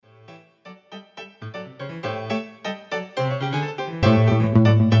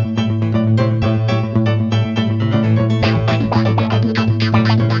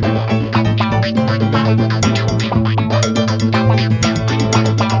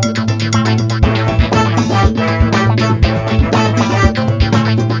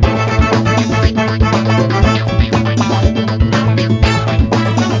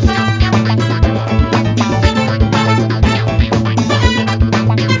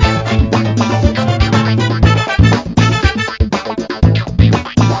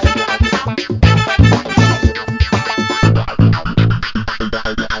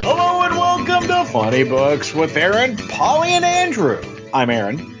Books with Aaron, Polly, and Andrew. I'm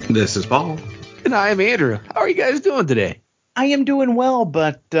Aaron. This is Paul. And I'm Andrew. How are you guys doing today? I am doing well,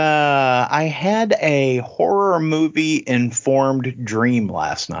 but I had a horror movie informed dream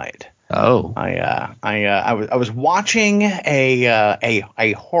last night. Oh, I was watching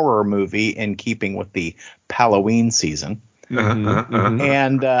a horror movie in keeping with the Halloween season.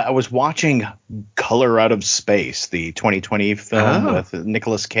 And I was watching Color Out of Space, the 2020 film with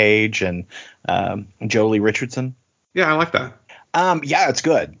Nicolas Cage and Jolie Richardson. Yeah, I like that. Yeah, it's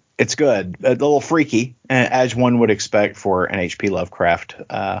good. It's good. A little freaky, as one would expect for an H.P. Lovecraft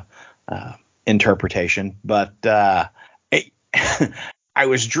interpretation. But I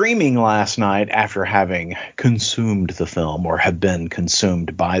was dreaming last night after having consumed the film or have been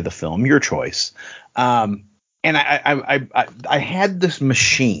consumed by the film, your choice. And I had this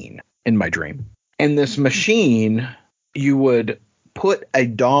machine in my dream. And this machine, you would put a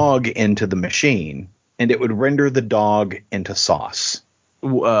dog into the machine, and it would render the dog into sauce.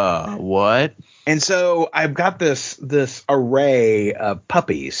 what? And so I've got this array of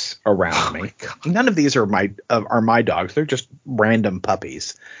puppies around me. None of these are my dogs. They're just random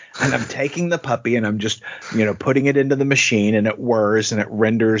puppies. And I'm taking the puppy and I'm just, putting it into the machine, and it whirs and it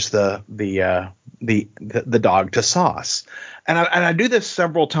renders the dog to sauce. And I do this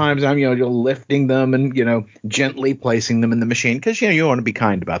several times. I'm lifting them and gently placing them in the machine because you want to be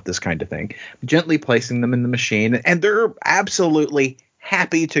kind about this kind of thing. Gently placing them in the machine, and they're absolutely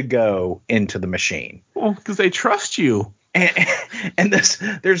happy to go into the machine. Well, because they trust you. And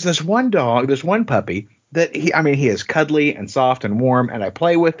there's this one dog, this one puppy that he is cuddly and soft and warm, and I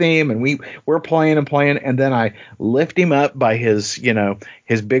play with him, and we're playing, and then I lift him up by his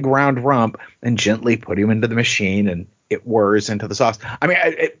big round rump and gently put him into the machine, and it whirs into the sauce.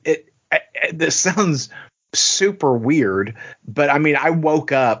 This sounds super weird, but I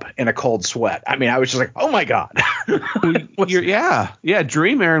woke up in a cold sweat. I was just like, oh my God.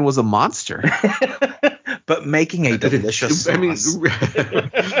 Dream Aaron was a monster. But making a delicious sauce.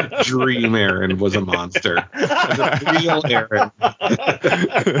 Dream Aaron was a monster. The real Aaron.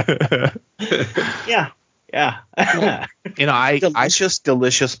 Yeah.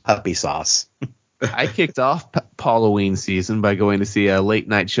 Delicious puppy sauce. I kicked off Halloween season by going to see a late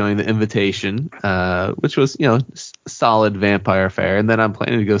night showing, The Invitation, which was, solid vampire fare. And then I'm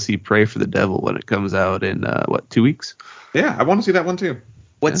planning to go see Pray for the Devil when it comes out in, 2 weeks? Yeah, I want to see that one too.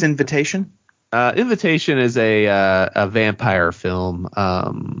 What's Invitation? Invitation is a vampire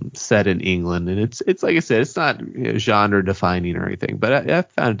film set in England. And it's like I said, it's not genre defining or anything, but I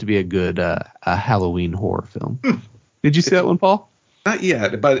found it to be a good a Halloween horror film. Did you see that one, Paul? Not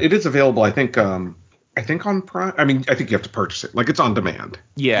yet, but it is available, I think on Prime. I think you have to purchase it. Like, it's on demand.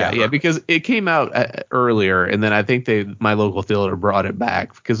 Yeah, because it came out earlier, and then I think my local theater brought it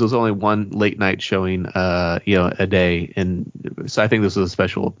back because there was only one late night showing, a day, and so I think this was a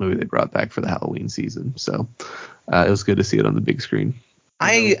special movie they brought back for the Halloween season. So it was good to see it on the big screen.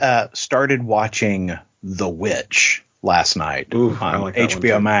 I started watching The Witch last night on like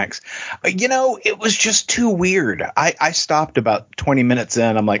HBO Max. It was just too weird. I stopped about 20 minutes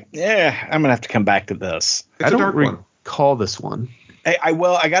in. I'm like, I'm gonna have to come back to this. It's a dark one. Recall this one. I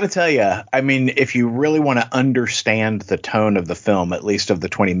got to tell you, if you really want to understand the tone of the film, at least of the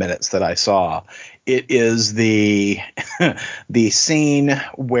 20 minutes that I saw, it is the the scene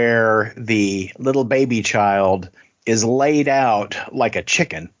where the little baby child is laid out like a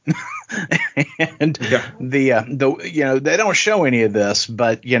chicken. And they don't show any of this,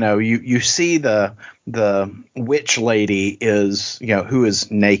 but you see the witch lady is who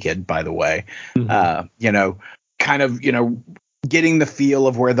is naked, by the way, kind of getting the feel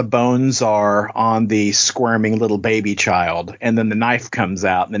of where the bones are on the squirming little baby child, and then the knife comes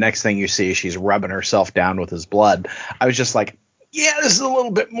out, and the next thing you see, she's rubbing herself down with his blood. I was just like, this is a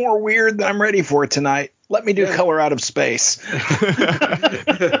little bit more weird than I'm ready for tonight. Let me do Color Out of Space.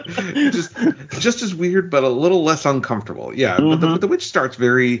 just as weird, but a little less uncomfortable. Yeah, but the witch starts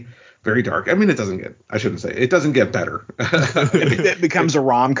very, very dark. It doesn't get better. It becomes a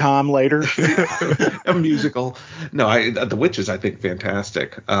rom-com later. A musical. No, The Witch is, I think,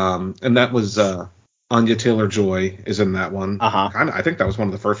 fantastic. And that was Anya Taylor-Joy is in that one. I think that was one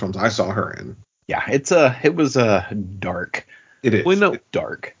of the first ones I saw her in. Yeah, it was dark. It is. It's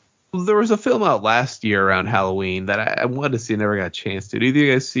dark. There was a film out last year around Halloween that I wanted to see, never got a chance to. Did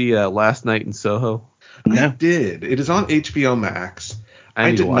you guys see Last Night in Soho? No. I did. It is on HBO Max.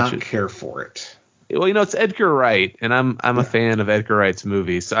 I did not care for it. Well, it's Edgar Wright, and I'm a fan of Edgar Wright's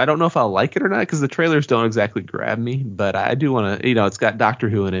movies, so I don't know if I'll like it or not because the trailers don't exactly grab me. But I do want to, it's got Doctor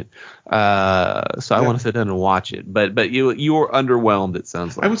Who in it, so I want to sit down and watch it. But you were underwhelmed. It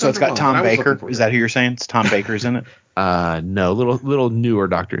sounds like. So it's got Tom Baker. Is that who you're saying? It's Tom Baker's in it? No, little newer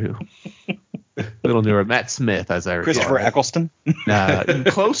Doctor Who. Little newer Matt Smith, as I recall. Christopher Eccleston.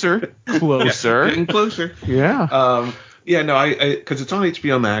 Closer. Getting closer. Yeah. Yeah, no, I because it's on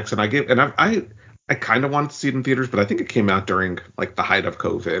HBO Max, and I kind of wanted to see it in theaters, but I think it came out during like the height of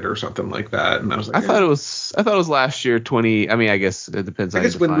COVID or something like that, and I was like, I thought it was last year 20. I mean, I guess it depends. I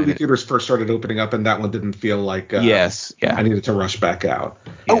guess when movie theaters first started opening up, and that one didn't feel like I needed to rush back out.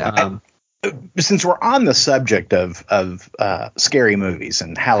 Yeah. Since we're on the subject of scary movies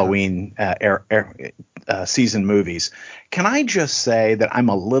and Halloween season movies, can I just say that I'm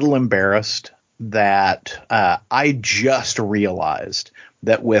a little embarrassed that I just realized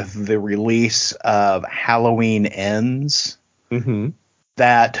that with the release of Halloween Ends,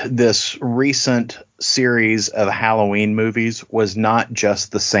 that this recent series of Halloween movies was not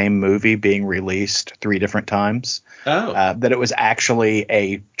just the same movie being released 3 different times. That it was actually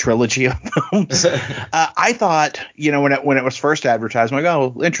a trilogy of films. I thought, when it was first advertised, I'm like,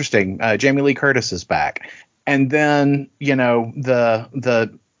 oh, interesting. Jamie Lee Curtis is back. And then,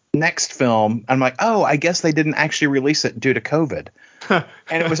 the next film, I'm like, oh, I guess they didn't actually release it due to COVID. And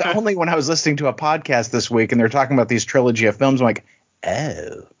it was only when I was listening to a podcast this week and they're talking about these trilogy of films, I'm like,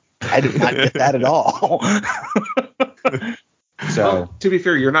 oh, I did not get that at all. So, well, to be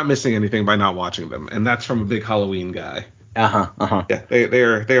fair, you're not missing anything by not watching them, and that's from a big Halloween guy. Yeah, they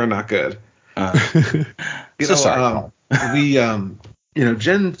are not good. Sorry.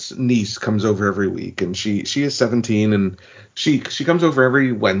 Jen's niece comes over every week, and she is 17, and she comes over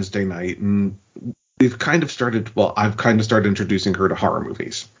every Wednesday night, and I've kind of started introducing her to horror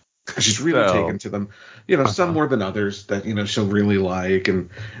movies. She's really taken to them, some more than others that, she'll really like. And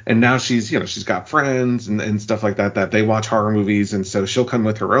now she's got friends and stuff like that they watch horror movies. And so she'll come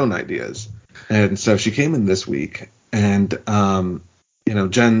with her own ideas. And so she came in this week and,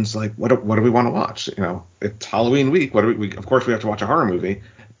 Jen's like, what do we want to watch? It's Halloween week. Of course we have to watch a horror movie.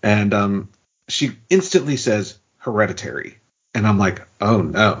 And, she instantly says Hereditary. And I'm like, oh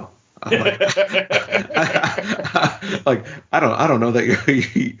no. I'm like, I don't know that you're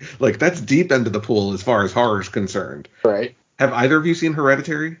like, that's deep into the pool as far as horror is concerned. Right. Have either of you seen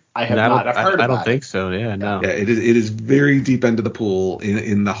Hereditary? I have not. I've heard about it. I don't think so. Yeah, no. Yeah, it is very deep into the pool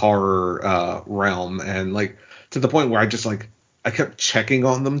in the horror realm, and like to the point where I kept checking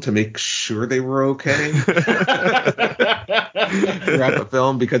on them to make sure they were okay throughout the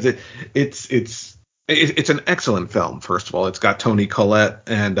film, because it's an excellent film. First of all, it's got Toni Collette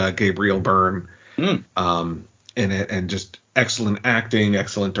and Gabriel Byrne in it, and just excellent acting,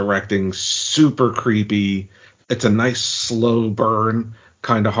 excellent directing, super creepy. It's a nice slow burn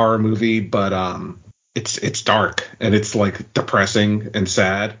kind of horror movie, but it's dark and it's like depressing and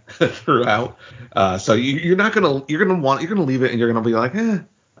sad throughout. So you're gonna leave it and you're gonna be like,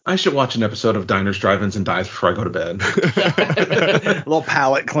 I should watch an episode of Diners, Drive-Ins, and Dives before I go to bed. A little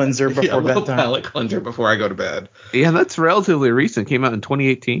palate cleanser before bedtime. Palate cleanser before I go to bed. Yeah, that's relatively recent. Came out in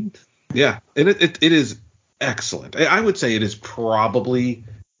 2018. Yeah, and it is excellent. I would say it is probably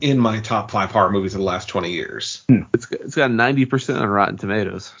in my top 5 horror movies of the last 20 years. It's got 90% on Rotten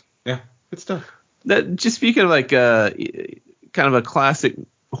Tomatoes. Yeah, good stuff. That, just speaking of like kind of a classic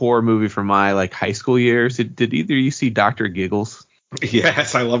horror movie from my like high school years, did either of you see Dr. Giggles?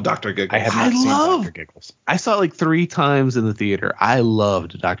 Yes, I love Dr. Giggles. I have not seen Dr. Giggles. I saw it like 3 times in the theater. I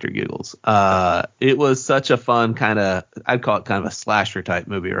loved Dr. Giggles. It was such a fun kind of, I'd call it kind of a slasher type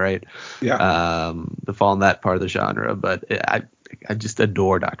movie, right? Yeah. To fall in that part of the genre, but I just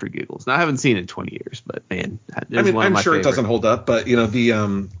adore Dr. Giggles. Now I haven't seen it in 20 years, but man, I'm sure it doesn't hold up, but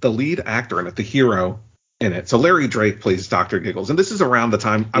the lead actor in it, the hero in it. So Larry Drake plays Dr. Giggles, and this is around the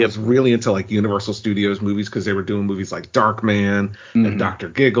time I was really into like Universal Studios movies, because they were doing movies like Darkman and Dr.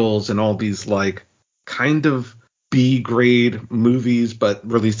 Giggles and all these like kind of B-grade movies, but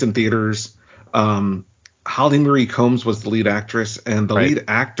released in theaters. Holly Marie Combs was the lead actress, and the lead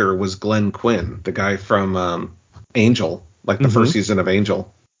actor was Glenn Quinn, the guy from Angel, like the first season of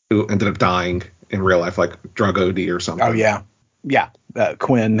Angel, who ended up dying in real life, like drug OD or something. Oh yeah,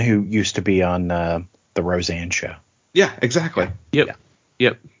 Quinn, who used to be on the Roseanne Show. Yeah, exactly. Yep.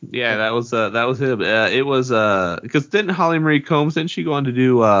 Yeah, that was him. It was because didn't Holly Marie Combs, didn't she go on to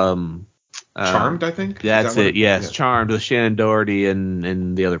do Charmed, I think? That's it. Yes, yeah. Charmed with Shannon Doherty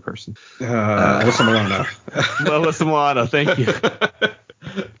and the other person. Alyssa Milano. Alyssa Milano, thank you.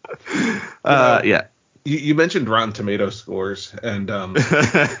 Yeah. You mentioned Rotten Tomato scores, and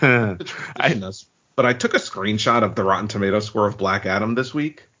but I took a screenshot of the Rotten Tomatoes score of Black Adam this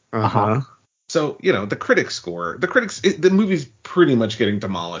week. Uh-huh. So, the critics score, the movie's pretty much getting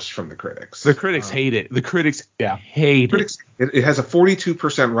demolished from the critics. The critics hate it. The critics hate it. It has a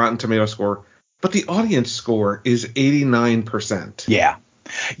 42% Rotten Tomato score, but the audience score is 89%. Yeah.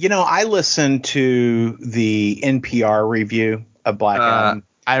 I listened to the NPR review of Black Adam.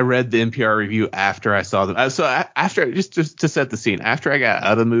 I read the NPR review after I saw them. So after, just to set the scene, after I got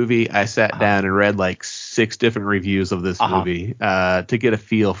out of the movie, I sat down and read like 6 different reviews of this movie to get a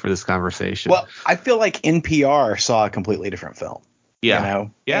feel for this conversation. Well, I feel like NPR saw a completely different film. Yeah.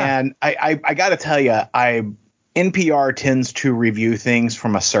 Yeah. And I got to tell you, NPR tends to review things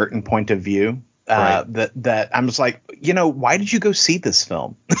from a certain point of view. Right. That I'm just like, why did you go see this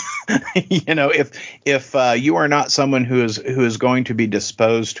film? If you are not someone who is going to be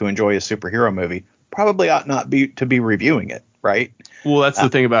disposed to enjoy a superhero movie, probably ought not to be reviewing it, right? Well, that's the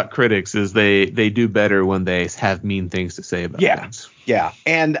thing about critics is they do better when they have mean things to say about things. Yeah.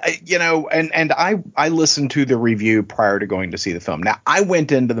 And I listened to the review prior to going to see the film. Now, I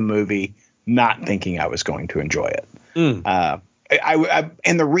went into the movie not thinking I was going to enjoy it.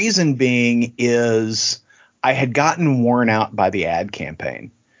 And the reason being is I had gotten worn out by the ad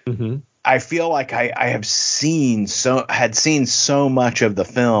campaign. Mm-hmm. I feel like I had seen so much of the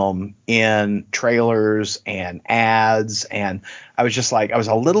film in trailers and ads, and I was just like, I was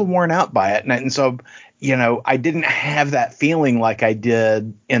a little worn out by it. And so, I didn't have that feeling like I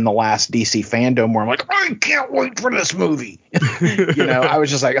did in the last DC Fandom where I'm like, I can't wait for this movie. I was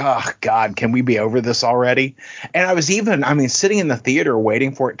just like, oh God, can we be over this already? And I was sitting in the theater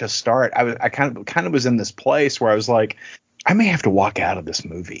waiting for it to start. I kind of was in this place where I was like, I may have to walk out of this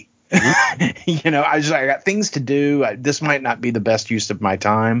movie. I got things to do. This might not be the best use of my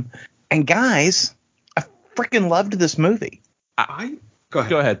time. And guys, I freaking loved this movie. Go ahead.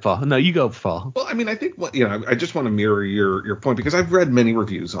 Go ahead, Paul. No, you go, Paul. Well, I think I just want to mirror your point because I've read many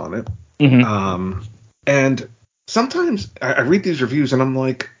reviews on it. Mm-hmm. And sometimes I read these reviews and I'm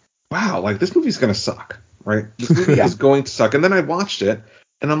like, wow, like this movie's going to suck, right? This movie is going to suck. And then I watched it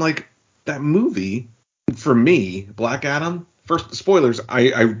and I'm like, that movie, for me, Black Adam, first, spoilers,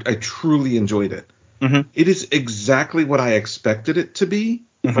 I truly enjoyed it. Mm-hmm. It is exactly what I expected it to be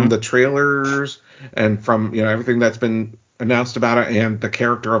from the trailers and from everything that's been announced about it and the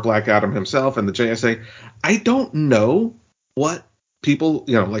character of Black Adam himself and the JSA. I don't know what people,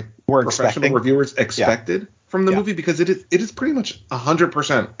 like professional reviewers expected from the movie because it is pretty much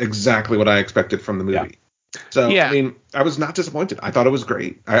 100% exactly what I expected from the movie. Yeah. So, I was not disappointed. I thought it was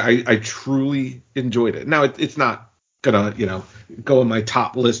great. I truly enjoyed it. Now, it's not gonna go in my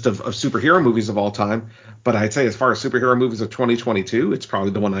top list of superhero movies of all time, but I'd say as far as superhero movies of 2022, it's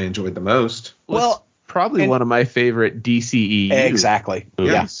probably the one I enjoyed the most. Well, probably one of my favorite DCEU exactly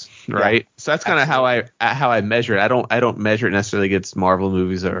movies, right? So that's kind of how I measure it. I don't measure it necessarily against Marvel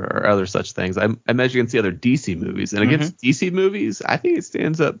movies or other such things. I measure against the other DC movies, and against DC movies, I think it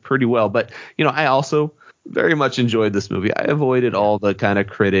stands up pretty well. But I also very much enjoyed this movie. I avoided all the kind of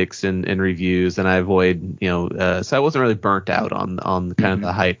critics and reviews, and I avoid, so I wasn't really burnt out on kind of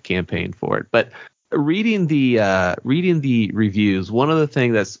the hype campaign for it. But reading the reviews, one of the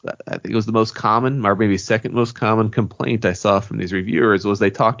things that's, I think it was the most common, or maybe second most common complaint I saw from these reviewers was they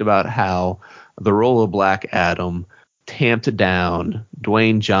talked about how the role of Black Adam tamped down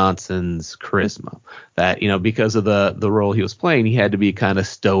Dwayne Johnson's charisma. That, because of the role he was playing, he had to be kind of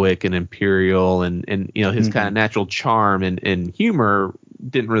stoic and imperial, and his kind of natural charm and humor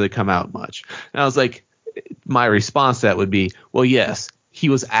didn't really come out much. And I was like, my response to that would be, well, yes, he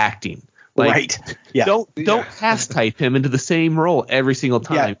was acting. Right. Yeah. Don't cast type him into the same role every single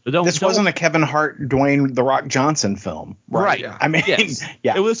time. Yeah. This wasn't a Kevin Hart, Dwayne The Rock Johnson film. Right.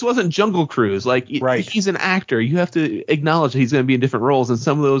 Yeah. This wasn't Jungle Cruise. He's an actor. You have to acknowledge that he's going to be in different roles, and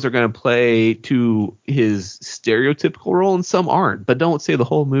some of those are going to play to his stereotypical role, and some aren't. But don't say the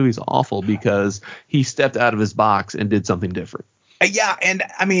whole movie's awful because he stepped out of his box and did something different. Yeah, and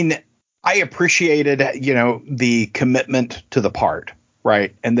I appreciated the commitment to the part.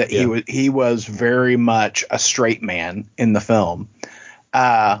 Right. And that he was very much a straight man in the film.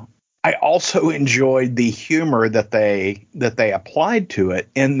 I also enjoyed the humor that they applied to it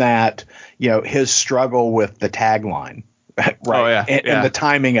in that, his struggle with the tagline. Right. Oh, yeah. And the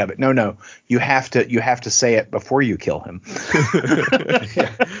timing of it. No, you have to say it before you kill him.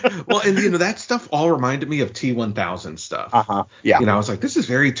 Well, and that stuff all reminded me of T-1000 stuff. Yeah. I was like, this is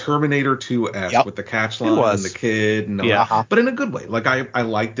very Terminator 2-esque with the catch line and the kid and but in a good way. Like I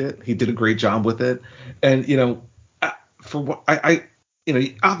liked it. He did a great job with it. And for what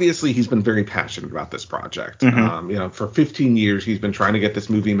obviously he's been very passionate about this project. Mm-hmm. For 15 years he's been trying to get this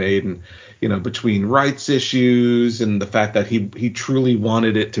movie made, and between rights issues and the fact that he truly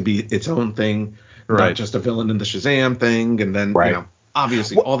wanted it to be its own thing, not just a villain in the Shazam thing, and then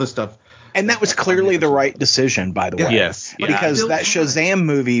obviously all this stuff. And that was clearly the right decision, by the way. Yes. Because that Shazam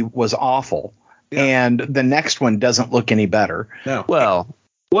movie was awful, and the next one doesn't look any better. No. Well,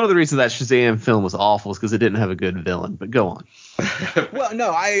 one of the reasons that Shazam film was awful is because it didn't have a good villain. But go on. Well,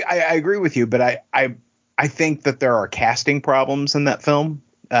 no, I agree with you, but I think that there are casting problems in that film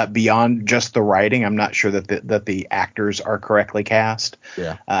beyond just the writing. I'm not sure that the actors are correctly cast.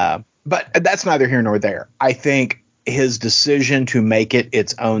 Yeah. But that's neither here nor there. I think his decision to make it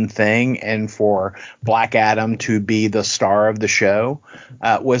its own thing and for Black Adam to be the star of the show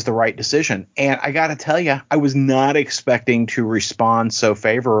was the right decision. And I got to tell you, I was not expecting to respond so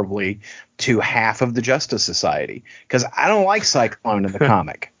favorably to half of the Justice Society, because I don't like Cyclone in the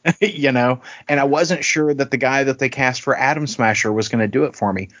comic, and I wasn't sure that the guy that they cast for Atom Smasher was going to do it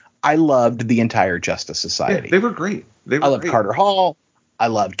for me. I loved the entire Justice Society. Yeah, they were great. I loved Carter Hall. I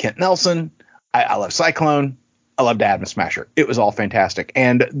loved Kent Nelson. I loved Cyclone. I loved Atom Smasher. It was all fantastic.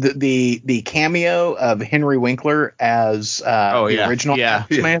 And the cameo of Henry Winkler as the original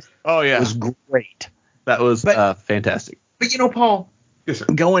Atom Smasher was great. That was fantastic. But Paul, yes, sir.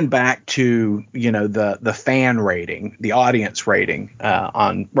 Going back to the fan rating, the audience rating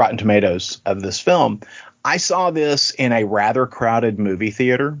on Rotten Tomatoes of this film, I saw this in a rather crowded movie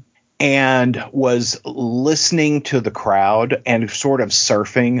theater and was listening to the crowd and sort of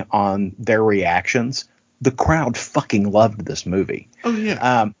surfing on their reactions. The crowd fucking loved this movie. Oh,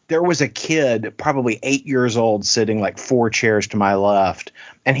 yeah. There was a kid, probably 8 years old, sitting like 4 chairs to my left,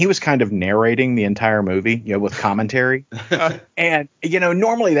 and he was kind of narrating the entire movie, with commentary. And,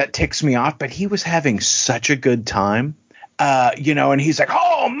 normally that ticks me off, but he was having such a good time, and he's like,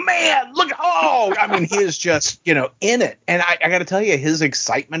 oh, man, look. Oh, I mean, he is just, in it. And I got to tell you, his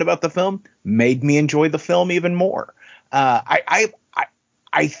excitement about the film made me enjoy the film even more. I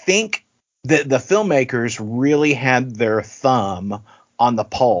think the filmmakers really had their thumb on the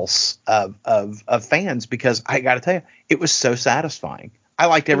pulse of fans, because I got to tell you, it was so satisfying. I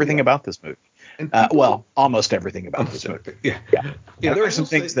liked everything about this movie. Almost everything about this movie. Yeah. There were some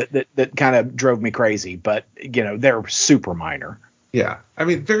things that kind of drove me crazy, but they're super minor. Yeah, I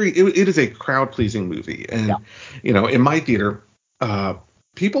mean, it is a crowd pleasing movie, and in my theater,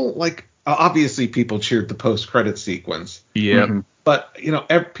 people obviously people cheered the post credit sequence. Yeah. Mm-hmm. But,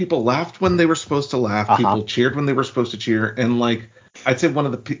 people laughed when they were supposed to laugh. Uh-huh. People cheered when they were supposed to cheer. And, I'd say one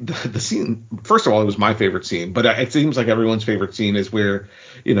of the scene, first of all, it was my favorite scene. But it seems like everyone's favorite scene is where,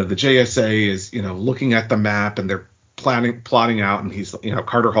 the JSA is, looking at the map and they're plotting out. And he's,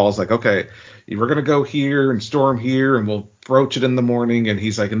 Carter Hall's like, okay, we're going to go here and storm here and we'll broach it in the morning. And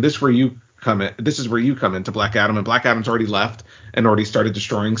he's like, and this is where you come in to Black Adam. And Black Adam's already left and already started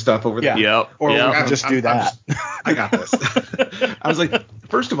destroying stuff over there. Yep. Or we could just do that. I got this. I was like,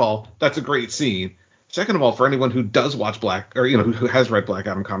 first of all, that's a great scene. Second of all, for anyone who does watch who has read Black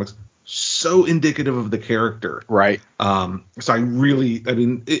Adam comics, so indicative of the character. Right. So I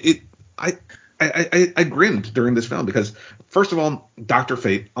grinned during this film because, first of all, Dr.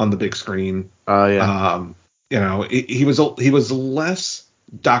 Fate on the big screen. Oh, yeah. He was less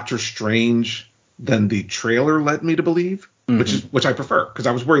Doctor Strange than the trailer led me to believe, which I prefer, because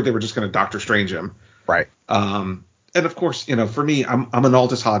I was worried they were just going to Doctor Strange him. Right. And of course, for me, I'm an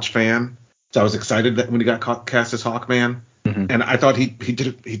Aldous Hodge fan, so I was excited that when he got cast as Hawkman, and I thought he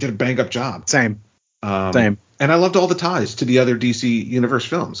did a bang up job. Same. And I loved all the ties to the other DC Universe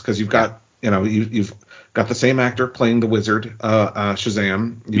films, because you've got you've got the same actor playing the Wizard,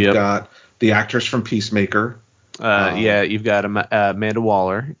 Shazam. You've got the actress from Peacemaker. You've got Amanda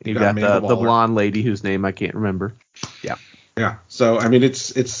Waller. You've got the blonde lady whose name I can't remember. Yeah. So I mean,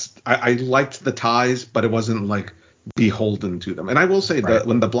 I liked the ties, but it wasn't beholden to them. And I will say that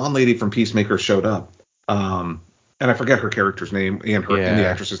when the blonde lady from Peacemaker showed up, and I forget her character's name and the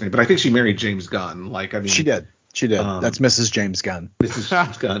actress's name, but I think she married James Gunn. She did. That's Mrs. James Gunn. Mrs.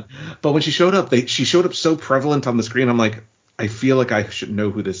 James Gunn. But when she showed up, she showed up so prevalent on the screen. I'm like, I feel like I should know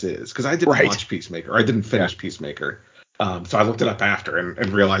who this is, because I didn't watch Peacemaker. I didn't finish Peacemaker. So I looked it up after and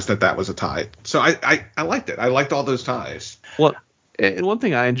realized that was a tie. So I liked it. I liked all those ties. Well, and one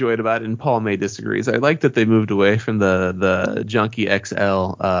thing I enjoyed about it, and Paul may disagree, is I like that they moved away from the Junkie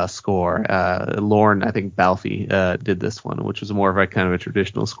XL score. Lorne, I think Balfe did this one, which was more of a kind of a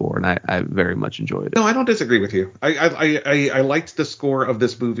traditional score, and I very much enjoyed it. No, I don't disagree with you. I liked the score of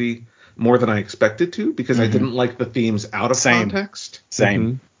this movie more than I expected to, because I didn't like the themes out of context.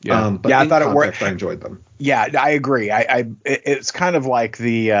 Same. Yeah. But Yeah, I in thought it context, worked. I enjoyed them. Yeah, I agree. It's kind of like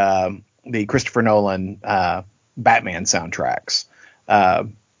the Christopher Nolan Batman soundtracks. I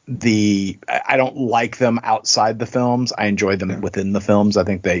don't like them outside the films. I enjoy them within the films. I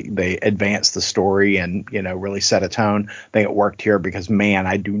think they advance the story and really set a tone. I think it worked here because man,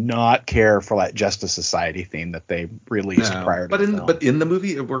 I do not care for that Justice Society theme that they released prior to the film. But in the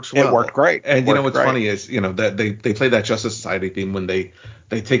movie it works well. It worked great. And what's funny is that they play that Justice Society theme when they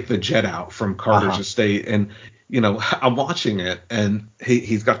take the jet out from Carter's estate, and I'm watching it and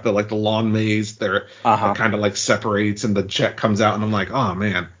he's got the lawn maze there that kind of separates and the jet comes out and I'm like, oh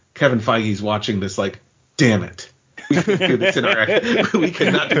man, Kevin Feige's watching this damn it. We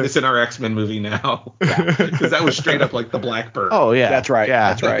cannot do this in our X-Men movie now. Because that was straight up like the Blackbird. Oh yeah. That's right. Yeah.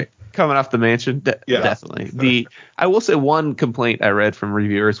 That's right. Coming off the mansion, definitely. I will say one complaint I read from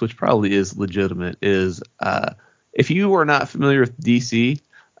reviewers, which probably is legitimate, is if you are not familiar with DC,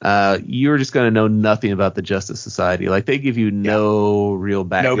 you're just going to know nothing about the Justice Society. Like they give you no real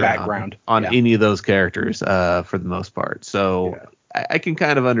background on any of those characters for the most part. So I can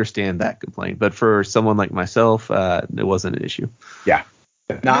kind of understand that complaint. But for someone like myself, it wasn't an issue. Yeah.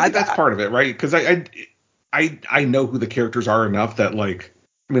 No, I think that's part of it, right? Because I know who the characters are enough that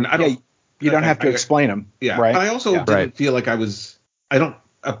I don't. You don't have to explain them. Yeah. Right. But I also didn't feel like I was. I don't.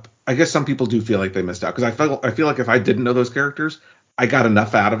 I guess some people do feel like they missed out because I feel like if I didn't know those characters, I got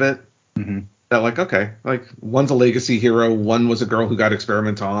enough out of it that okay, one's a legacy hero, one was a girl who got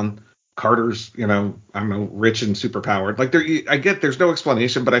experiment on. Carter's, I don't know, rich and superpowered. I get there's no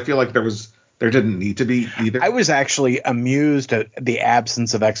explanation, but I feel like there didn't need to be either. I was actually amused at the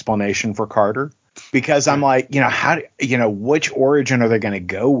absence of explanation for Carter because I'm like, which origin are they going to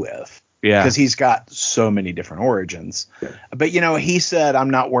go with? Yeah. Because he's got so many different origins. Yeah. But, he said, I'm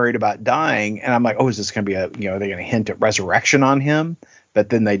not worried about dying. And I'm like, oh, is this going to be are they going to hint at resurrection on him? But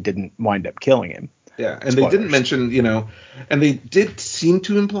then they didn't wind up killing him. Yeah. And Spoilers. They didn't mention, and they did seem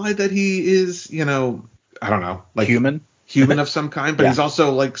to imply that he is, I don't know, human of some kind, but he's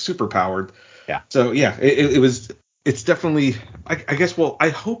also super powered. Yeah. So, yeah, it's definitely, I guess, I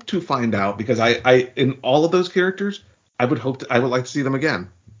hope to find out because I in all of those characters, I would like to see them again.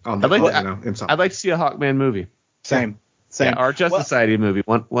 I'd like to see a Hawkman movie. Same. Yeah, or Justice Society movie,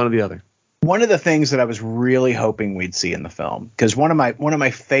 one or the other. One of the things that I was really hoping we'd see in the film, because one of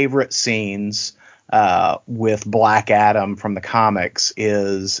my favorite scenes with Black Adam from the comics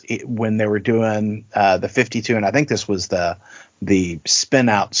is when they were doing the 52, and I think this was the spin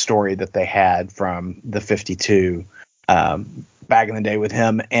out story that they had from the 52 back in the day with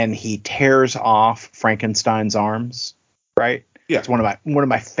him, and he tears off Frankenstein's arms, right? Yeah, it's one of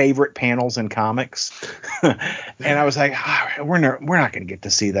my favorite panels in comics, and I was like, we're not going to get to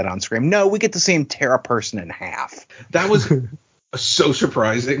see that on screen. No, we get to see him tear a person in half. That was so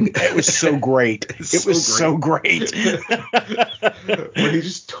surprising. It was so great. It was so great. When he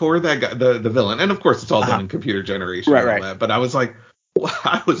just tore that guy, the villain, and of course it's all done in computer generation, and all that. But I was like,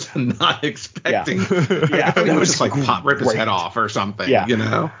 I was not expecting. Yeah, it was just rip his head off or something. Yeah,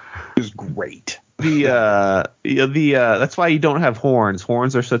 it was great. That's why you don't have horns.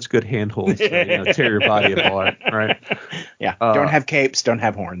 Horns are such good handholds to tear your body apart, right? Yeah. Don't have capes, don't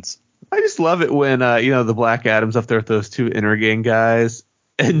have horns. I just love it when the Black Adam's up there with those two Intergang guys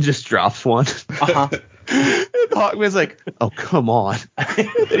and just drops one. And Hawkman's like, oh, come on.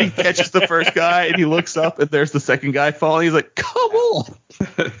 And he catches the first guy and he looks up and there's the second guy falling. He's like, come on.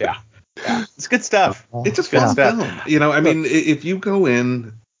 Yeah. It's good stuff. It's a fun film. If you go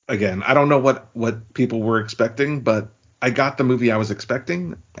in, again, I don't know what people were expecting, but I got the movie I was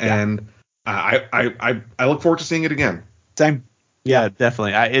expecting, and I look forward to seeing it again. Same. Yeah,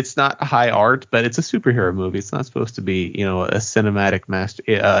 definitely. It's not high art, but it's a superhero movie. It's not supposed to be, a cinematic master,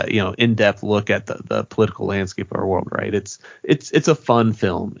 in-depth look at the political landscape of our world, right? It's a fun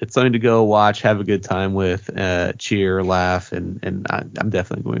film. It's something to go watch, have a good time with, cheer, laugh, and I'm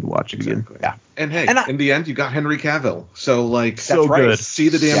definitely going to watch it again. Yeah. And hey, in the end, you got Henry Cavill, so so good. See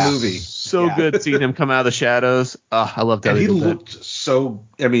the damn movie. So good seeing him come out of the shadows. I loved that. And he looked so.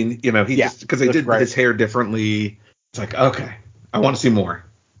 Just because they did his hair differently. It's like, okay, I want to see more.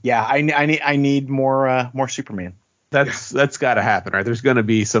 Yeah, I need more Superman. That's got to happen, right? There's going to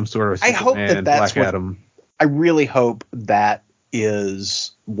be some sort of Superman, I hope that's Black Adam. I really hope that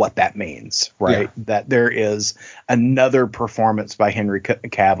is what that means, right? Yeah. That there is another performance by Henry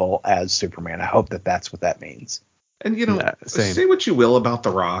Cavill as Superman. I hope that's what that means. And say what you will about The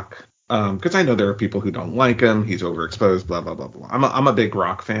Rock, because I know there are people who don't like him. He's overexposed, blah blah blah blah. I'm a big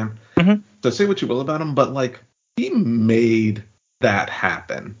Rock fan. Mm-hmm. So say what you will about him, but he made that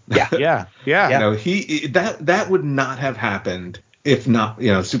happen. Yeah. Yeah. He that would not have happened if not,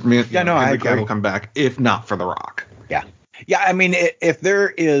 Superman. Yeah, no, I Henry agree. Cavill come back, if not for The Rock. Yeah. Yeah, I mean, if there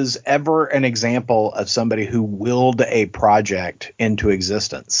is ever an example of somebody who willed a project into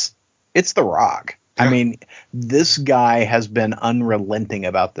existence, it's The Rock. Yeah. I mean, this guy has been unrelenting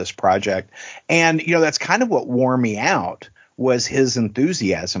about this project. And, that's kind of what wore me out was his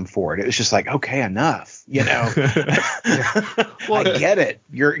enthusiasm for it. It was just like, okay, enough, Well, I get it.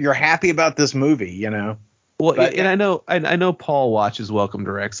 You're happy about this movie, Well, But, and I know Paul watches Welcome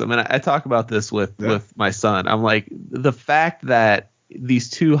to Wrexham, and I talk about this with my son. I'm like, the fact that these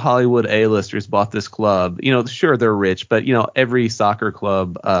two Hollywood A-listers bought this club, sure, they're rich, but every soccer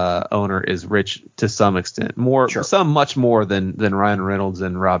club owner is rich to some extent, some much more than Ryan Reynolds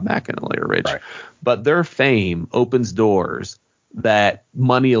and Rob McEnally are rich. Right. But their fame opens doors that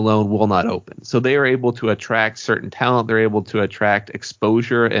money alone will not open. So they are able to attract certain talent. They're able to attract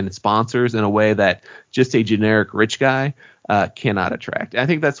exposure and sponsors in a way that just a generic rich guy cannot attract. And I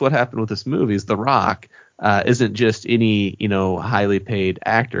think that's what happened with this movie. Is The Rock isn't just any highly paid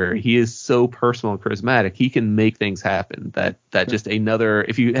actor. He is so personal and charismatic. He can make things happen that just another,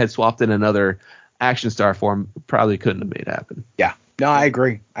 if you had swapped in another action star for him, probably couldn't have made happen. Yeah. No, I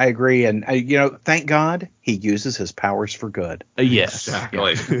agree. And, thank God he uses his powers for good. Yes.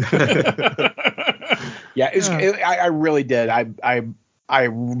 Exactly. Yeah, I really did. I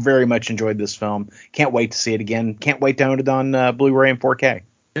very much enjoyed this film. Can't wait to see it again. Can't wait to own it on Blu-ray and 4K.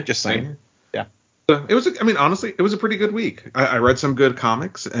 Just saying. Yeah. Honestly, it was a pretty good week. I read some good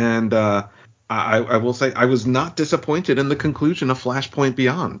comics, and I will say I was not disappointed in the conclusion of Flashpoint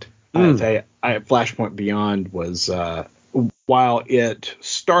Beyond. I'll tell you, Flashpoint Beyond was, while it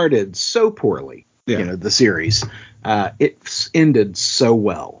started so poorly, the series, it ended so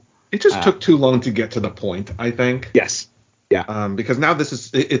well. It just took too long to get to the point, I think. Yes. Yeah. Because now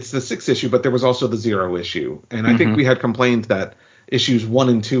it's the 6th issue, but there was also the 0 issue. And I think we had complained that issues 1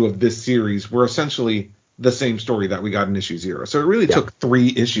 and 2 of this series were essentially the same story that we got in issue 0. So it really took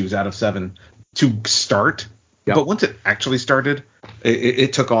 3 issues out of 7 to start. Yep. But once it actually started,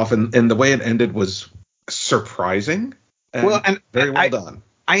 it took off. And the way it ended was surprising. And very well done.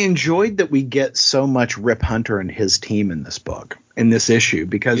 I enjoyed that we get so much Rip Hunter and his team in this book, in this issue,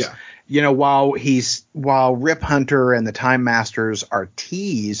 because while Rip Hunter and the Time Masters are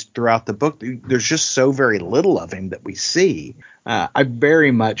teased throughout the book, there's just so very little of him that we see. I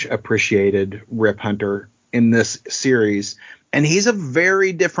very much appreciated Rip Hunter in this series, and he's a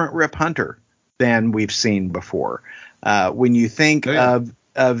very different Rip Hunter than we've seen before. When you think of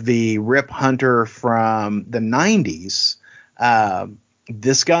the Rip Hunter from the 90s,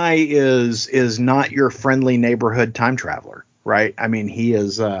 this guy is not your friendly neighborhood time traveler, right? I mean,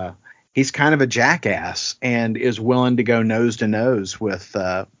 he's kind of a jackass and is willing to go nose to nose with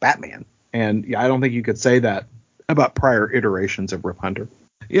Batman. And I don't think you could say that about prior iterations of Rip Hunter.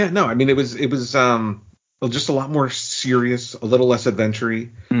 Yeah, no, I mean, it was just a lot more serious, a little less adventure-y.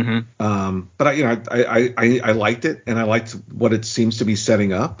 But I liked it, and I liked what it seems to be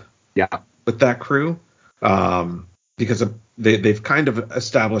setting up. Yeah, with that crew, because they've kind of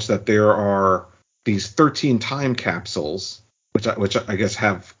established that there are these 13 time capsules, which I guess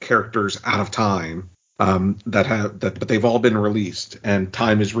have characters out of time, but they've all been released, and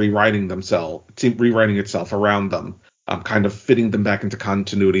time is rewriting itself around them. Kind of fitting them back into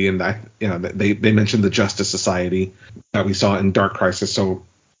continuity, and they mentioned the Justice Society that we saw in Dark Crisis,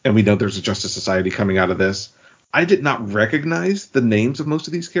 and we know there's a Justice Society coming out of this. I did not recognize the names of most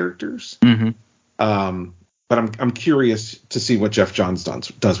of these characters, but I'm curious to see what Jeff Johns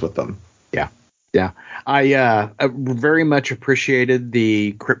does with them. Yeah. I very much appreciated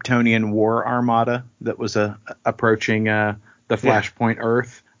the Kryptonian War Armada that was approaching the Flashpoint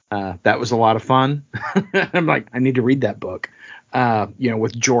Earth. That was a lot of fun. I'm like, I need to read that book.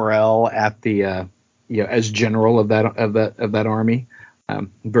 With Jor-El at the as general of that army.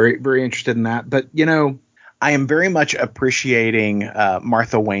 Very, very interested in that. But I am very much appreciating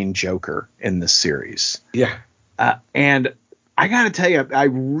Martha Wayne Joker in this series. Yeah. And I got to tell you, I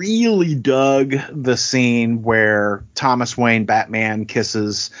really dug the scene where Thomas Wayne Batman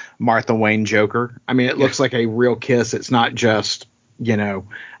kisses Martha Wayne Joker. I mean, it looks like a real kiss. It's not just,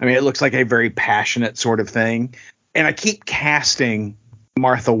 it looks like a very passionate sort of thing. And I keep casting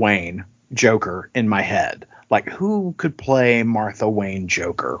Martha Wayne Joker in my head. Like, who could play Martha Wayne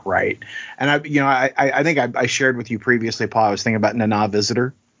Joker, right? And I think I shared with you previously, Paul, I was thinking about Nana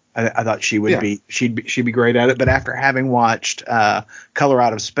Visitor. I thought she would she'd be great at it. But after having watched Color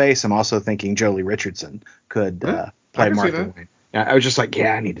Out of Space, I'm also thinking Jolie Richardson could play Martha Wayne. I was just like,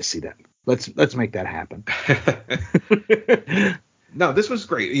 I need to see that. Let's make that happen. No, this was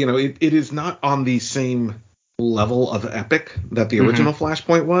great. It is not on the same level of epic that the original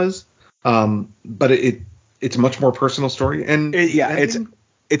Flashpoint was. But it's a much more personal story, and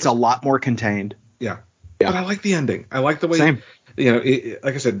it's a lot more contained. Yeah. But I like the ending. I like the way, Same.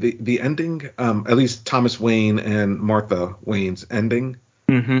 Like I said, the ending, at least Thomas Wayne and Martha Wayne's ending.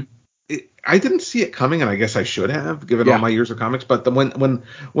 Mm-hmm. I didn't see it coming, and I guess I should have, given all my years of comics. But when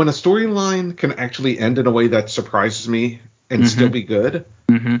a storyline can actually end in a way that surprises me and still be good,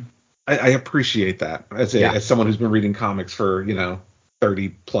 I appreciate that as someone who's been reading comics for 30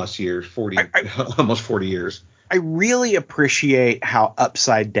 plus years, 40, almost 40 years. I really appreciate how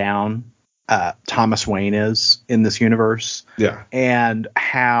upside down Thomas Wayne is in this universe. Yeah. And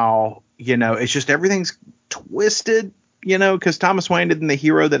how, it's just everything's twisted, because Thomas Wayne isn't the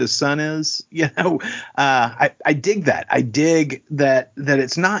hero that his son is. I dig that. I dig that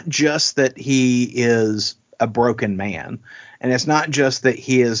it's not just that he is a broken man, and it's not just that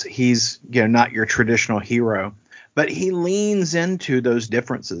he's not your traditional hero, but he leans into those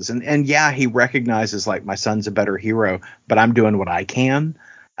differences. And he recognizes, like, my son's a better hero, but I'm doing what I can.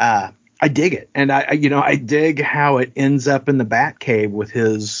 I dig it. And I dig how it ends up in the Batcave with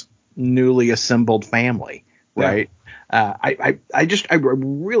his newly assembled family. Right. I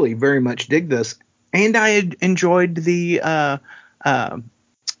really very much dig this. And I enjoyed the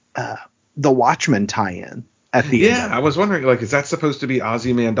Watchmen tie-in at the end. Yeah. I was wondering, like, is that supposed to be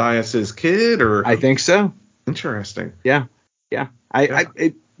Ozymandias' kid, or? I think so. Interesting. Yeah.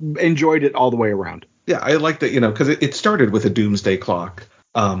 I enjoyed it all the way around. Yeah. I like that, because it started with a Doomsday Clock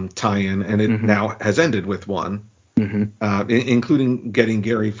tie-in, and it now has ended with one, including getting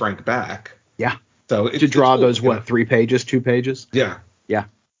Gary Frank back. Yeah. So to draw those 3 pages, 2 pages. Yeah. Yeah.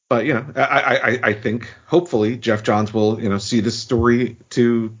 But I think hopefully Jeff Johns will see this story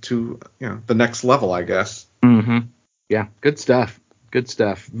to the next level, I guess. Mm-hmm. Yeah. Good stuff.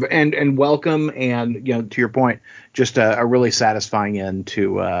 And welcome, and to your point, just a really satisfying end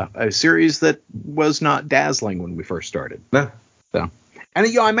to a series that was not dazzling when we first started. No. So. And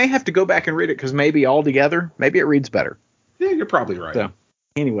I may have to go back and read it, because maybe it reads better. Yeah, you're probably right. So,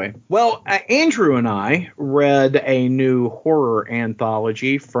 anyway, well, Andrew and I read a new horror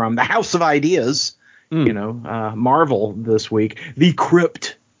anthology from the House of Ideas, Marvel this week, The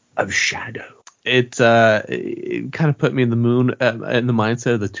Crypt of Shadow. It kind of put me in the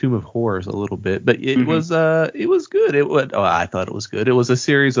mindset of the Tomb of Horrors a little bit, but it was good. I thought it was good. It was a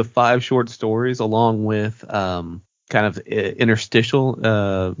series of 5 short stories, along with kind of interstitial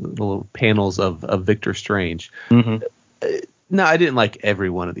little panels of Victor Strange. No, I didn't like every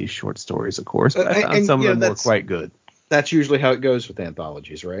one of these short stories, of course, but I found some of them were quite good. That's usually how it goes with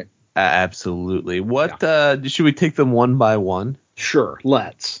anthologies, right? Absolutely. Should we take them one by one? Sure,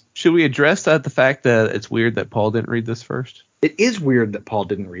 let's. Should we address the fact that it's weird that Paul didn't read this first? It is weird that Paul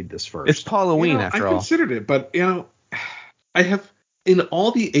didn't read this first. It's Halloween, after all. I considered it, but I have, in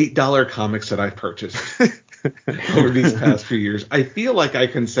all the $8 comics that I've purchased over these past few years, I feel like I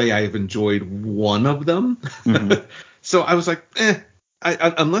can say I have enjoyed one of them. So I was like,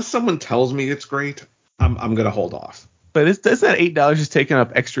 unless someone tells me it's great, I'm gonna hold off. But isn't that $8 just taking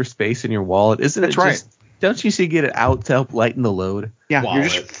up extra space in your wallet? Isn't it? Right. Don't you see get it out to help lighten the load? Yeah, wallet. You're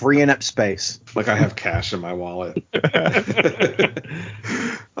just freeing up space. Like I have cash in my wallet.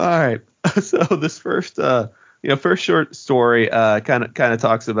 All right. So this first short story kind of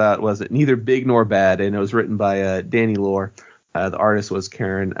talks about, was it Neither Big Nor Bad, and it was written by Danny Lore. The artist was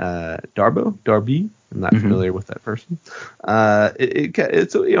Karen Darby. I'm not familiar with that person.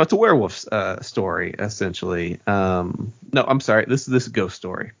 It's a werewolf story, essentially. No, I'm sorry. This is a ghost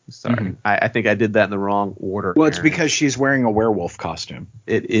story. Sorry, I think I did that in the wrong order. Well, it's because she's wearing a werewolf costume.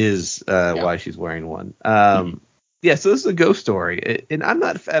 It is why she's wearing one. Yeah, so this is a ghost story, and I'm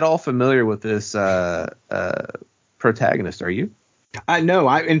not at all familiar with this protagonist. Are you? No,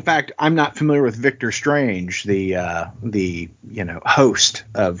 in fact, I'm not familiar with Victor Strange, the host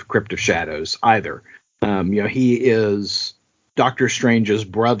of Crypt of Shadows either. He is Doctor Strange's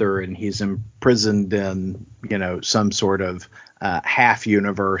brother, and he's imprisoned in some sort of half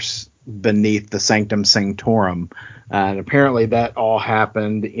universe beneath the Sanctum Sanctorum, and apparently that all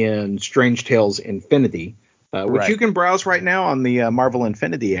happened in Strange Tales Infinity, which you can browse right now on the Marvel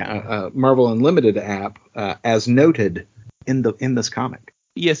Unlimited app, as noted in this comic.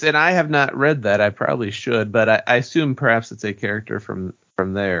 Yes, and I have not read that. I probably should, but I assume perhaps it's a character from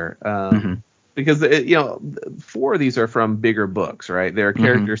there. Because 4 of these are from bigger books, right? There are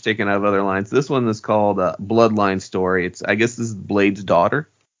characters taken out of other lines. This one is called Bloodline Story. I guess this is Blade's daughter.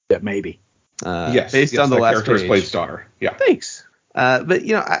 Yeah, maybe. Based on the last character is page. Blade's daughter. Yeah. Thanks. But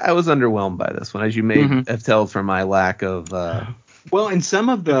I was underwhelmed by this one, as you may have told from my lack of Well, and some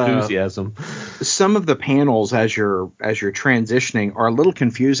of the enthusiasm. Some of the panels as you're transitioning are a little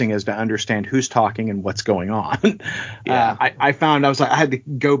confusing as to understand who's talking and what's going on. Yeah. I found I had to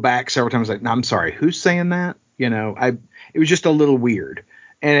go back several times. Like, no, I'm sorry, who's saying that? It was just a little weird.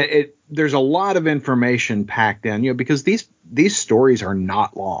 And there's a lot of information packed in, because these stories are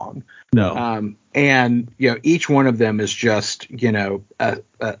not long. No. And each one of them is just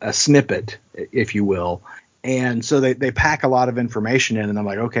a snippet, if you will. And so they pack a lot of information in, and I'm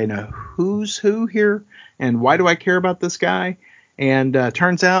like, okay, now who's who here, and why do I care about this guy? And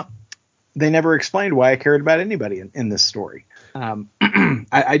turns out they never explained why I cared about anybody in this story.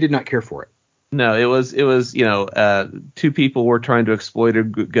 I did not care for it. No, it was two people were trying to exploit a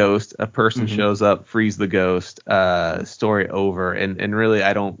ghost. A person shows up, frees the ghost. Story over. And really,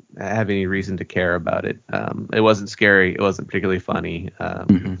 I don't have any reason to care about it. It wasn't scary. It wasn't particularly funny.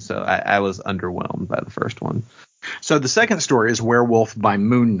 So I was underwhelmed by the first one. So the second story is Werewolf by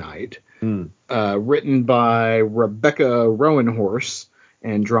Moon Knight, written by Rebecca Rowanhorse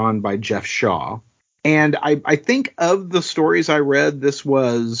and drawn by Jeff Shaw. And I think of the stories I read, this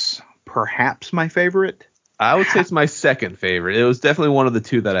was perhaps my favorite. I would say it's my second favorite. It was definitely one of the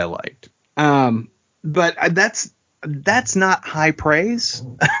two that I liked. But that's not high praise.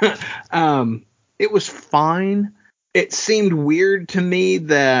 It was fine. It seemed weird to me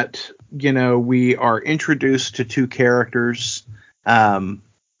that, we are introduced to two characters, one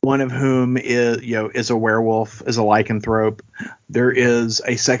of whom is a werewolf, is a lycanthrope. There is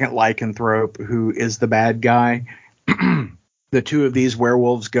a second lycanthrope who is the bad guy. The two of these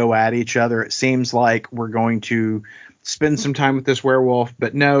werewolves go at each other. It seems like we're going to spend some time with this werewolf,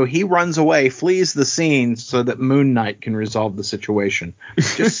 but no, he runs away, flees the scene so that Moon Knight can resolve the situation.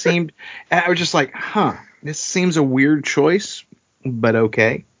 It just seemed, I was just like, this seems a weird choice, but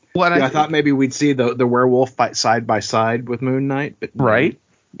okay. I thought maybe we'd see the werewolf fight side by side with Moon Knight, but right.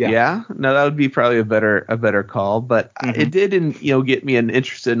 Yeah. No, that would be probably a better call, but it did, get me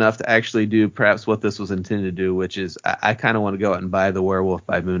interested enough to actually do perhaps what this was intended to do, which is I kind of want to go out and buy the Werewolf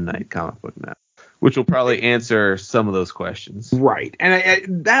by Moon Knight comic book now, which will probably answer some of those questions. Right.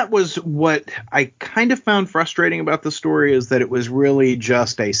 And that was what I kind of found frustrating about the story, is that it was really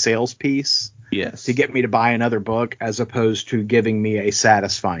just a sales piece. Yes. To get me to buy another book, as opposed to giving me a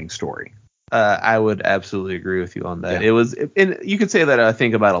satisfying story. I would absolutely agree with you on that. Yeah. It was, and you could say that I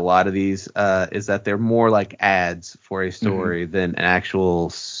think about a lot of these, is that they're more like ads for a story than an actual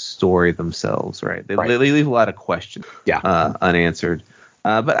story themselves, right? They leave a lot of questions unanswered.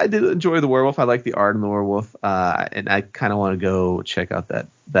 But I did enjoy the Werewolf. I like the art in the Werewolf, and I kind of want to go check out that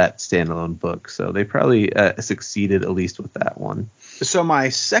standalone book. So they probably succeeded at least with that one. So my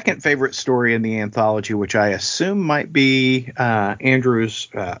second favorite story in the anthology, which I assume might be Andrew's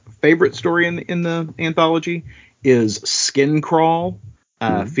favorite story in the anthology, is Skin Crawl,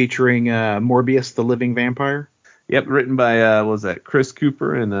 featuring Morbius the Living Vampire. Yep, written by Chris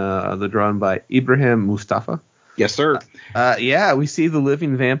Cooper and the drawn by Ibrahim Mustafa. Yes, sir. We see the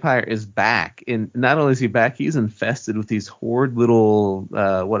living vampire is back, and not only is he back, he's infested with these horrid little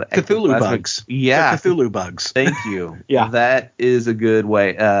Cthulhu bugs. Yeah, Cthulhu bugs. Thank you. Yeah, that is a good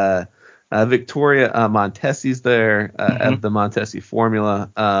way. Victoria Montesi's there at the Montesi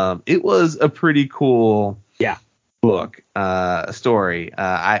formula. It was a pretty cool book story.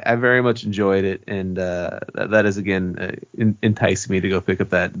 I very much enjoyed it, and that is again enticed me to go pick up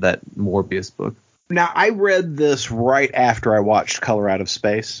that Morbius book. Now, I read this right after I watched Color Out of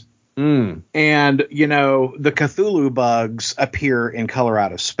Space. And, the Cthulhu bugs appear in Color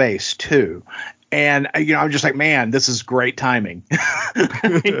Out of Space, too. And, I'm just like, man, this is great timing.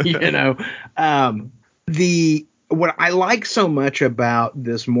 What I like so much about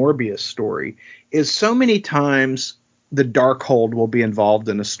this Morbius story is so many times the Darkhold will be involved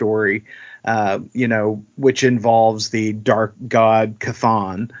in a story, which involves the dark god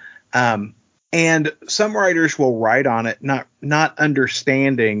Cthon. And some writers will write on it, not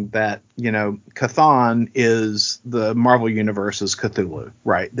understanding that, Cthon is the Marvel Universe's Cthulhu,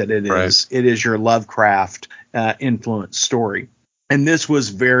 right? That it is your Lovecraft influenced story. And this was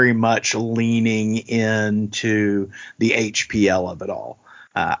very much leaning into the HPL of it all.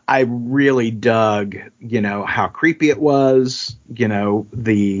 I really dug, how creepy it was,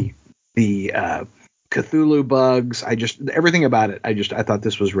 the Cthulhu bugs. Everything about it. I thought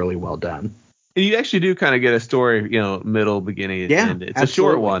this was really well done. You actually do kind of get a story, middle, beginning, and end. It's absolutely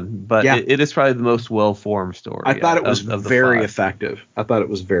a short one, but it is probably the most well-formed story. I thought it was very effective.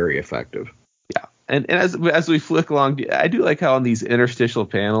 And as we flick along, I do like how on these interstitial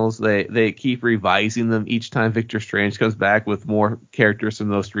panels they keep revising them each time Victor Strange comes back with more characters from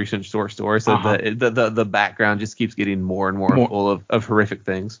the most recent short stories. So the background just keeps getting more and more full of horrific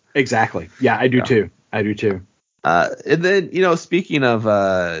things. Exactly. Yeah, I do too. And then speaking of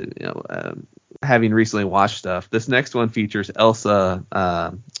having recently watched stuff, this next one features Elsa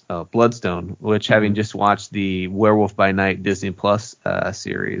Bloodstone, which having just watched the Werewolf by Night Disney Plus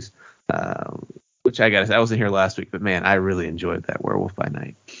series. Which I gotta say, I wasn't here last week, but man, I really enjoyed that Werewolf by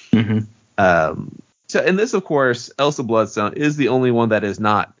Night. So, and this, of course, Elsa Bloodstone is the only one that is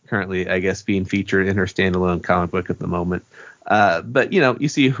not currently, I guess, being featured in her standalone comic book at the moment. But you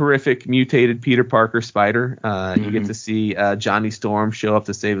see horrific mutated Peter Parker Spider. You get to see Johnny Storm show up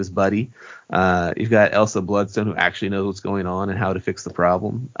to save his buddy. You've got Elsa Bloodstone, who actually knows what's going on and how to fix the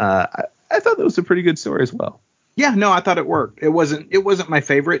problem. I thought that was a pretty good story as well. Yeah, no, I thought it worked. It wasn't my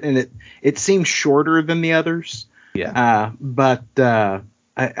favorite, and it seemed shorter than the others. Yeah. But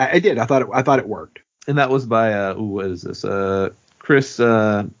I did. I thought it worked. And that was by what is this? Chris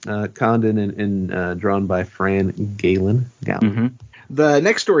Condon and drawn by Fran Galen. The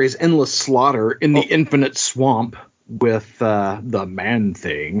next story is Endless Slaughter in the Infinite Swamp with the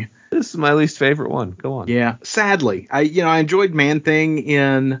Man-Thing. This is my least favorite one. Go on. Yeah, sadly, I enjoyed Man-Thing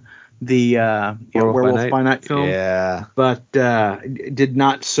in the Werewolf by Night film. Yeah. But did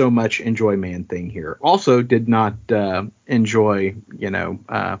not so much enjoy Man-Thing here. Also did not enjoy,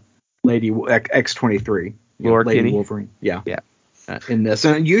 Lady X-23. Lady Kinney? Wolverine. Yeah. In this.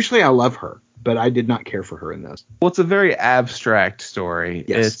 And usually I love her, but I did not care for her in this. Well, it's a very abstract story.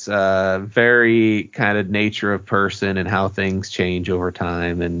 Yes. It's very kind of nature of person and how things change over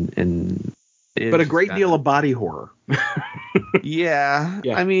time but a great deal of body horror. Yeah.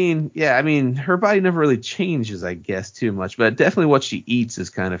 I mean, her body never really changes, I guess, too much, but definitely what she eats is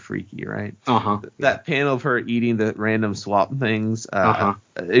kind of freaky, right? That panel of her eating the random swamp things,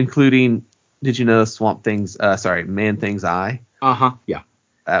 including, did you know Man-Thing's eye? Yeah.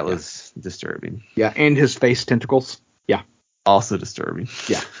 That was disturbing. Yeah, and his face tentacles. Yeah. Also disturbing.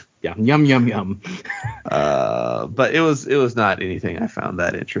 Yeah. Yeah. Yum, yum, yum. But it was not anything I found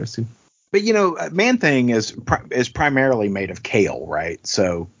that interesting. But Man-Thing is primarily made of kale, right?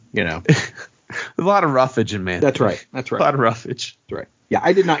 So a lot of roughage in Man-Thing. That's right. A lot of roughage. That's right. Yeah,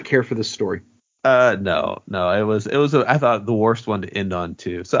 I did not care for this story. No, it was I thought the worst one to end on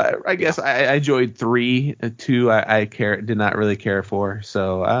too. So I guess I enjoyed 3. 2 I did not really care for.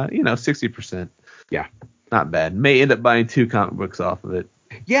 So 60%. Yeah, not bad. May end up buying 2 comic books off of it.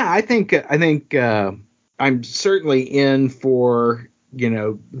 Yeah, I think I'm certainly in for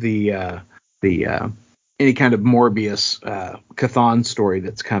the any kind of Morbius Chthon story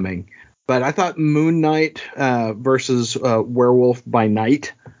that's coming. But I thought Moon Knight versus Werewolf by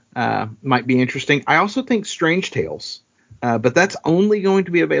Night might be interesting. I also think Strange Tales, but that's only going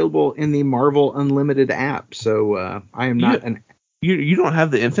to be available in the Marvel Unlimited app. So I am not You don't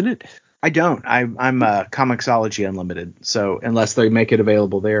have the Infinite? I don't. I'm Comixology Unlimited. So unless they make it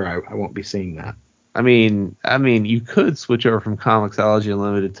available there, I won't be seeing that. I mean, you could switch over from Comixology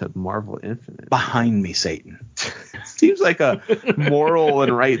Unlimited to Marvel Infinite. Behind me, Satan. Seems like a moral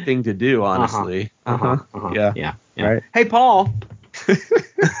and right thing to do, honestly. Yeah. Right. Hey, Paul.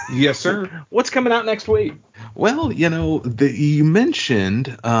 Yes, sir. What's coming out next week? Well, you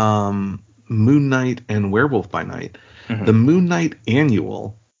mentioned Moon Knight and Werewolf by Night. The Moon Knight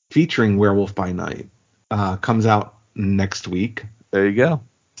annual featuring Werewolf by Night comes out next week. There you go.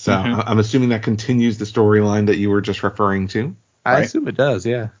 So I'm assuming that continues the storyline that you were just referring to. I assume it does,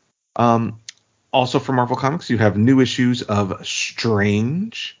 yeah. Also for Marvel Comics, you have new issues of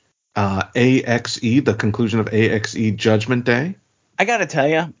Strange, AXE, the conclusion of AXE Judgment Day. I got to tell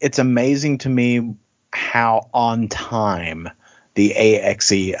you, it's amazing to me how on time the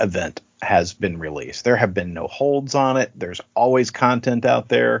AXE event has been released. There have been no holds on it. There's always content out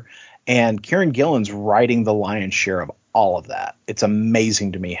there. And Kieran Gillen's writing the lion's share of all of that. It's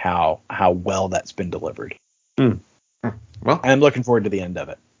amazing to me how well that's been delivered. Well, I'm looking forward to the end of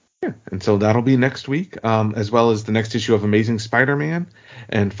it. Yeah, and so that'll be next week, as well as the next issue of Amazing Spider-Man.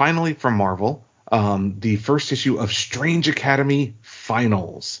 And finally, from Marvel, the first issue of Strange Academy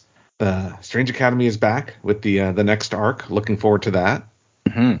Finals. Strange Academy is back with the next arc. Looking forward to that.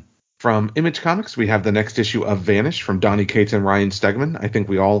 From Image Comics, we have the next issue of Vanish from Donny Cates and Ryan Stegman. I think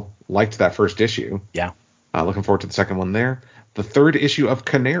we all liked that first issue. Yeah. Looking forward to the second one there. The third issue of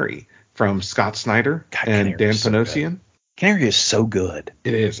Canary from Scott Snyder and Dan Panosian. Canary is so good.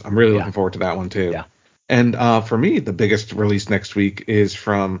 It is. I'm really looking forward to that one too. Yeah. And for me, the biggest release next week is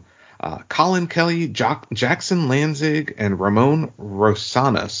from Colin Kelly, Jackson Lanzig, and Ramon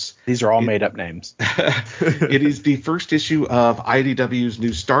Rosanas. These are all made-up names. It is the first issue of IDW's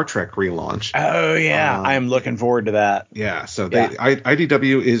new Star Trek relaunch. Oh, yeah. I am looking forward to that. Yeah, so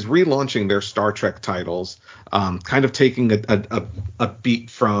IDW is relaunching their Star Trek titles, kind of taking a beat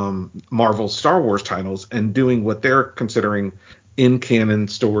from Marvel's Star Wars titles and doing what they're considering in-canon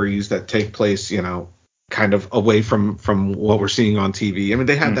stories that take place, kind of away from what we're seeing on TV. I mean,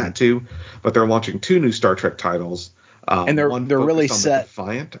 they had that too, but they're launching 2 new Star Trek titles. And they're really set.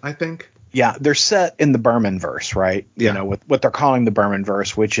 Defiant, I think. Yeah, they're set in the Bermanverse, right? Yeah. With what they're calling the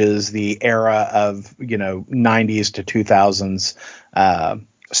Bermanverse, which is the era of 90s to 2000s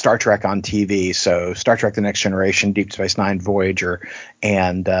Star Trek on TV. So Star Trek: The Next Generation, Deep Space Nine, Voyager,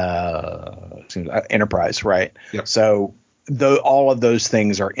 and Enterprise, right? Yep. So all of those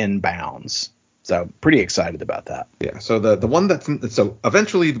things are in bounds. So pretty excited about that. Yeah. So the one so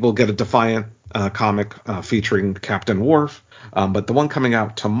eventually we'll get a Defiant comic featuring Captain Worf. But the one coming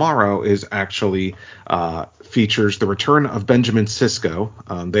out tomorrow is actually features the return of Benjamin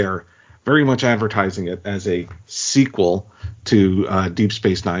Sisko. They are very much advertising it as a sequel to Deep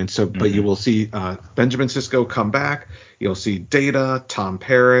Space Nine. So, but you will see Benjamin Sisko come back. You'll see Data, Tom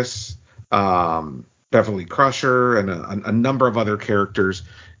Paris, Beverly Crusher, and a number of other characters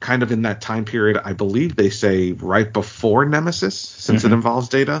kind of in that time period. I believe they say right before Nemesis, since it involves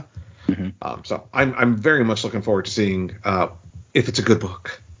Data. So I'm very much looking forward to seeing if it's a good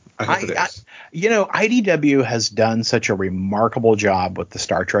book. I hope it is. IDW has done such a remarkable job with the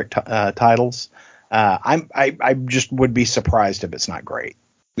Star Trek titles. I just would be surprised if it's not great.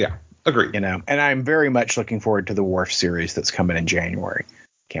 Yeah, agreed. And I'm very much looking forward to the Worf series that's coming in January.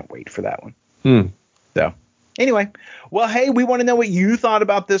 Can't wait for that one. So anyway, well, hey, we want to know what you thought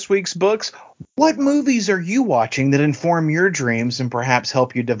about this week's books. What movies are you watching that inform your dreams and perhaps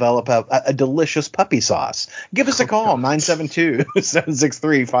help you develop a delicious puppy sauce? Give us a call,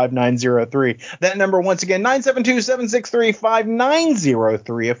 972-763-5903. That number, once again,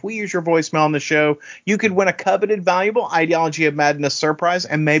 972-763-5903. If we use your voicemail on the show, you could win a coveted, valuable Ideology of Madness surprise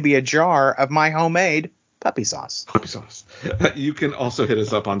and maybe a jar of my homemade puppy sauce. You can also hit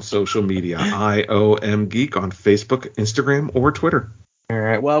us up on social media, IOM Geek on Facebook, Instagram, or Twitter. All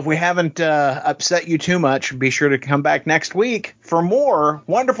right. Well, if we haven't upset you too much, be sure to come back next week for more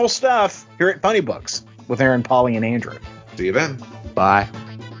wonderful stuff here at Funny Books with Aaron, Polly, and Andrew. See you then. Bye.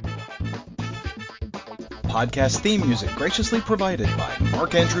 Podcast theme music graciously provided by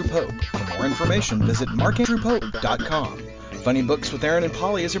Mark Andrew Pope. For more information, visit markandrewpope.com. Funny Books with Aaron and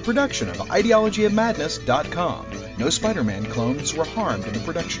Polly is a production of ideologyofmadness.com. No Spider-Man clones were harmed in the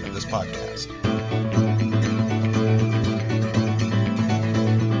production of this podcast.